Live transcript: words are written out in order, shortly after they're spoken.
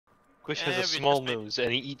Squish has a small nose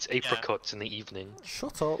and he eats apricots in the evening.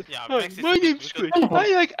 Shut up. Yeah, Hi, Bex is my the- name's Squish.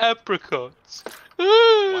 I like apricots.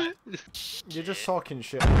 What? You're just talking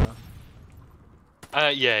shit. Now.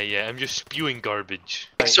 Yeah, I'm just spewing garbage.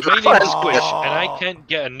 So My name's fun. Squish, and I can't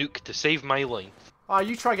get a nuke to save my life. Oh,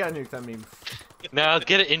 you try getting a nuke then, meme. Nah, I'll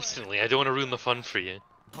get it instantly. I don't want to ruin the fun for you.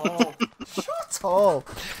 Oh, shut up.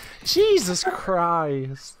 Jesus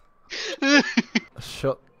Christ.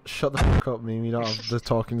 Shut the fuck up, meme. You don't have the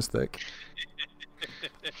talking stick.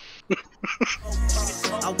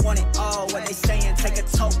 I want it all, what they saying, take a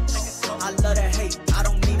toke. I love the hate, I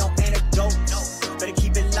don't need no antidote. Better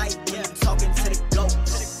keep it light when you talking to the goat.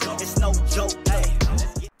 It's no joke,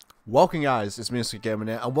 hey. Welcome guys, it's me, DaSquidGaming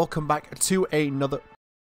here, and welcome back to another...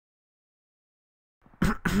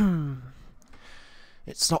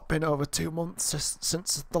 It's not been over 2 months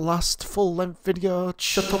since the last full-length video.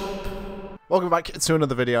 Shut up. Welcome back to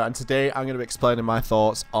another video, and today I'm going to be explaining my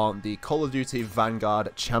thoughts on the Call of Duty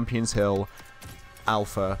Vanguard Champions Hill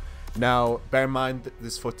Alpha. Now, bear in mind that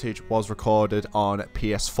this footage was recorded on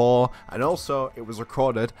PS4, and also it was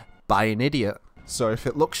recorded by an idiot. So if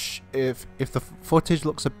it looks, if the footage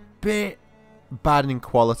looks a bit bad in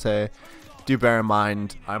quality, do bear in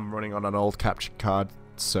mind I'm running on an old capture card,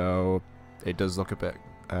 so it does look a bit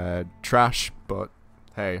trash. But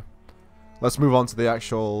hey, let's move on to the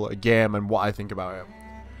actual game and what I think about it.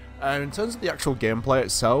 And in terms of the actual gameplay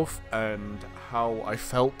itself and how I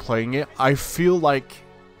felt playing it, I feel like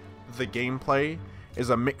the gameplay is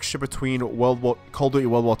a mixture between Call of Duty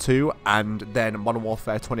World War II and then Modern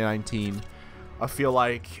Warfare 2019. I feel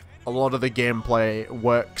like a lot of the gameplay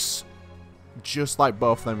works just like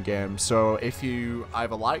both of them games. So if you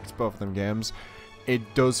either liked both of them games, it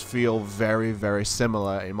does feel very, very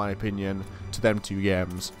similar, in my opinion, to them two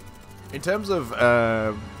games. In terms of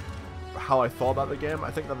how I thought about the game,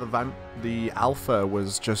 I think that the alpha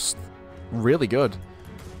was just really good.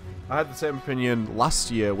 I had the same opinion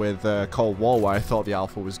last year with Cold War, where I thought the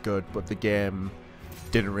alpha was good, but the game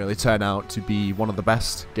didn't really turn out to be one of the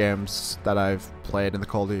best games that I've played in the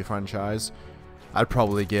Call of Duty franchise. I'd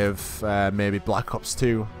probably give maybe Black Ops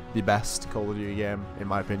 2 the best Call of Duty game, in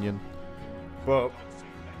my opinion. But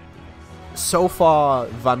so far,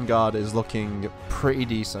 Vanguard is looking pretty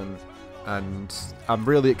decent, and I'm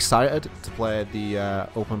really excited to play the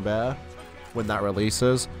open beta when that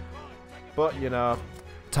releases. But you know,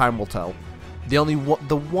 time will tell. The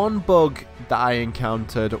one bug that I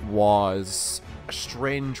encountered was a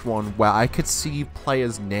strange one where I could see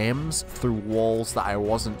players' names through walls that I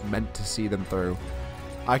wasn't meant to see them through.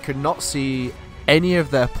 I could not see any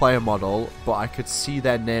of their player model, but I could see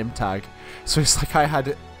their name tag. So it's like I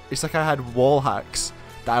had wall hacks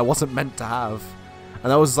that I wasn't meant to have.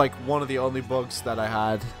 And that was like one of the only bugs that I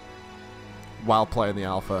had while playing the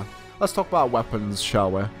alpha. Let's talk about weapons, shall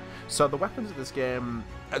we? So the weapons of this game,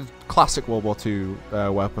 classic World War II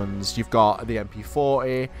weapons. You've got the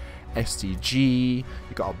MP40, STG,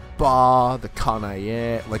 you've got a bar, the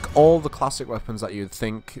Kar98, like all the classic weapons that you'd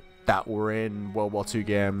think that were in World War II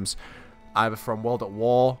games, either from World at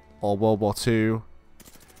War or World War II.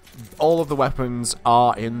 All of the weapons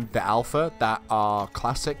are in the alpha that are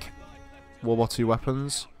classic World War II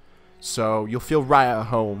weapons, so you'll feel right at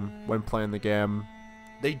home when playing the game.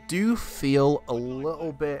 They do feel a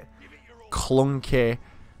little bit clunky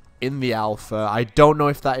in the alpha. I don't know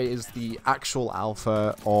if that is the actual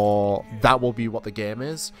alpha or that will be what the game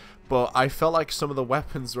is, but I felt like some of the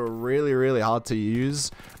weapons were really, really hard to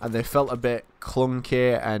use, and they felt a bit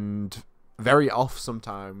clunky and very off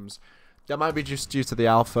sometimes. That might be just due to the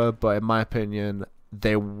alpha, but in my opinion,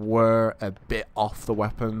 they were a bit off the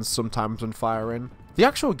weapons sometimes when firing. The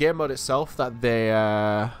actual game mode itself that they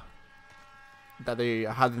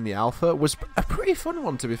had in the alpha was a pretty fun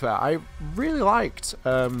one, to be fair. I really liked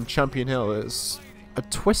Champion Hill. It's a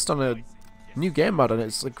twist on a new game mode, and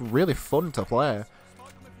it's like really fun to play.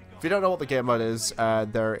 If you don't know what the game mode is,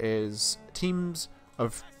 there's 8 teams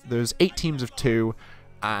of 2,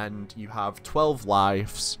 and you have 12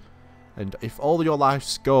 lives. And if all your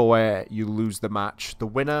lives go away, you lose the match. The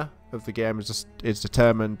winner of the game is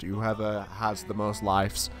determined. Whoever has the most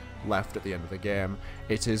lives left at the end of the game.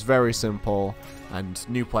 It is very simple, and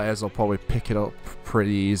new players will probably pick it up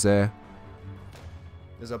pretty easy.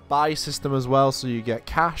 There's a buy system as well, so you get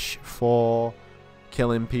cash for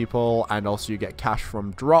killing people, and also you get cash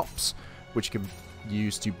from drops, which you can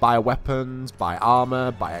use to buy weapons, buy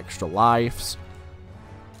armor, buy extra lives.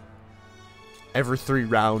 Every 3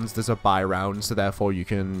 rounds there's a buy round, so therefore you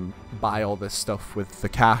can buy all this stuff with the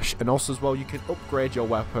cash, and also as well you can upgrade your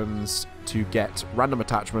weapons to get random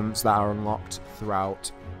attachments that are unlocked throughout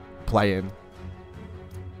playing.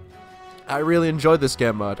 I really enjoyed this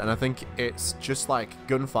game mode, and I think it's just like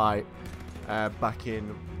Gunfight back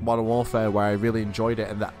in Modern Warfare, where I really enjoyed it,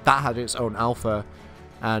 and that had its own alpha,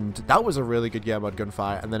 and that was a really good game mode,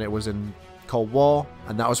 Gunfight. And then it was in Cold War,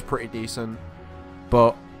 and that was pretty decent.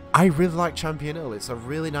 But I really like Champion Hill. It's a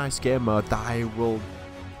really nice game mode that I will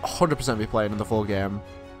 100% be playing in the full game.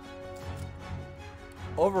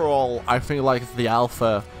 Overall, I feel like the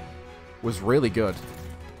alpha was really good.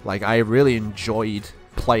 Like, I really enjoyed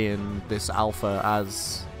playing this alpha,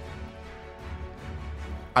 as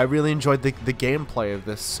I really enjoyed the gameplay of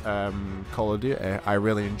this Call of Duty. I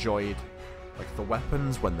really enjoyed like the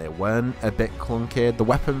weapons when they weren't a bit clunky. The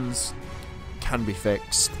weapons can be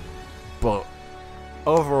fixed, but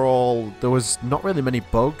overall there was not really many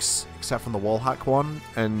bugs except from the wallhack one,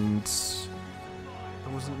 and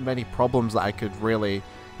there wasn't many problems that I could really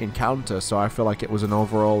encounter, so I feel like it was an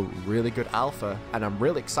overall really good alpha, and I'm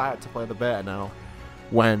really excited to play the beta now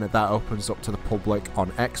when that opens up to the public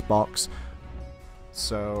on Xbox.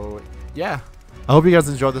 So yeah, I hope you guys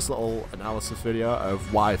enjoyed this little analysis video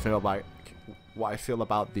of what I feel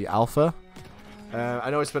about the alpha. I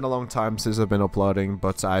know it's been a long time since I've been uploading,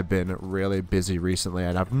 but I've been really busy recently,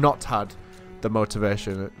 and I've not had the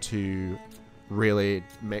motivation to really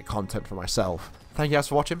make content for myself. Thank you guys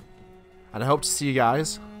for watching, and I hope to see you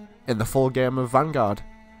guys in the full game of Vanguard.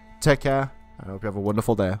 Take care. I hope you have a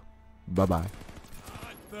wonderful day. Bye bye.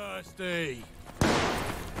 Thirsty.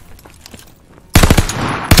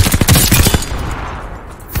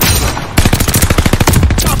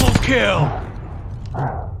 Double kill.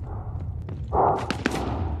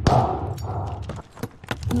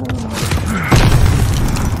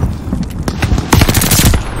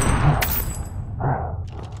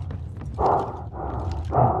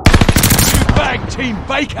 Bag Team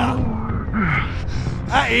Baker.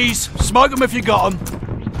 At ease. Smoke them if you got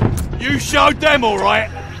them. You showed them, all right.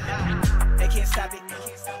 They can't stop it.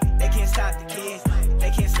 They can't stop the kid. They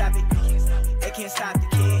can't stop it. They can't stop the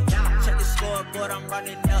kid. Check the scoreboard, I'm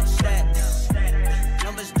running up stats.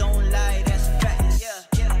 Numbers don't lie, that's facts.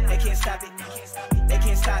 They can't stop it. They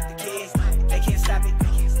can't stop the kid. They can't stop it.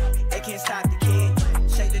 They can't stop the kid.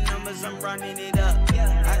 Check the numbers, I'm running it up.